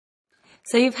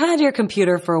So you've had your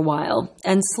computer for a while,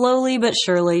 and slowly but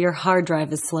surely your hard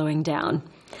drive is slowing down.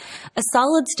 A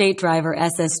solid-state drive or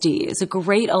SSD is a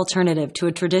great alternative to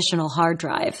a traditional hard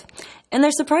drive, and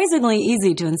they're surprisingly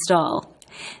easy to install.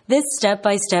 This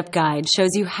step-by-step guide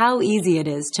shows you how easy it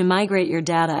is to migrate your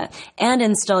data and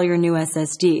install your new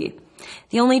SSD.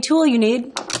 The only tool you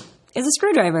need is a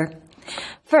screwdriver.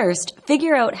 First,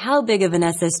 figure out how big of an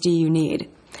SSD you need.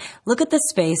 Look at the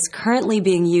space currently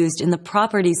being used in the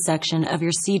Properties section of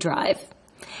your C drive.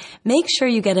 Make sure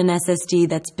you get an SSD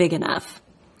that's big enough.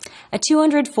 A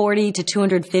 240 to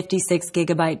 256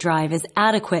 gigabyte drive is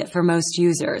adequate for most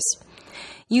users.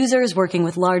 Users working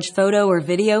with large photo or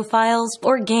video files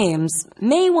or games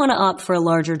may want to opt for a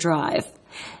larger drive.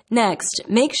 Next,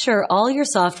 make sure all your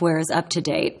software is up to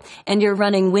date and you're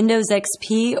running Windows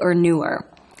XP or newer.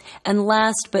 And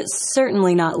last but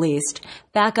certainly not least,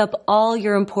 back up all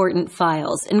your important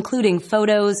files, including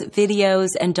photos, videos,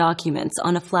 and documents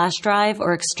on a flash drive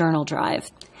or external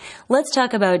drive. Let's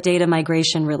talk about data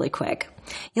migration really quick.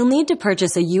 You'll need to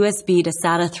purchase a USB to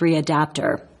SATA 3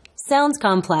 adapter. Sounds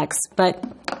complex, but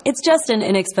it's just an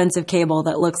inexpensive cable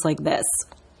that looks like this.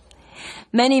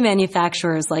 Many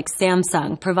manufacturers like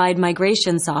Samsung provide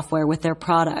migration software with their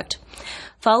product.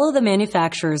 Follow the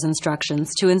manufacturer's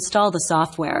instructions to install the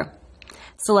software.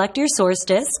 Select your source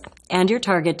disk and your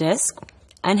target disk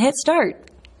and hit start.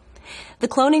 The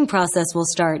cloning process will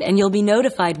start and you'll be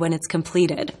notified when it's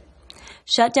completed.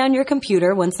 Shut down your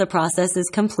computer once the process is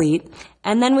complete,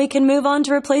 and then we can move on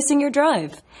to replacing your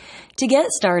drive. To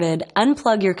get started,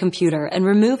 unplug your computer and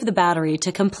remove the battery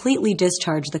to completely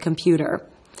discharge the computer.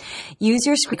 Use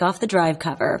your screw off the drive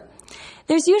cover.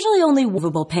 There's usually only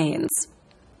movable panes.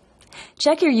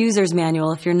 Check your user's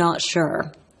manual if you're not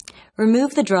sure.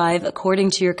 Remove the drive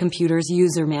according to your computer's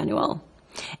user manual.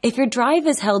 If your drive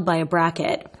is held by a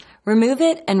bracket, remove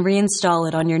it and reinstall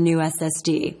it on your new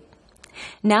SSD.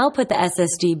 Now put the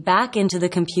SSD back into the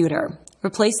computer.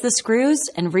 Replace the screws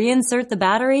and reinsert the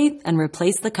battery and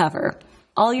replace the cover.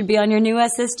 All you'll be on your new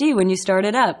SSD when you start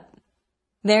it up.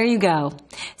 There you go.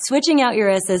 Switching out your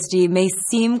SSD may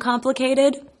seem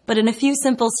complicated, but in a few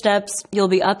simple steps, you'll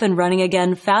be up and running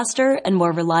again faster and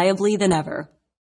more reliably than ever.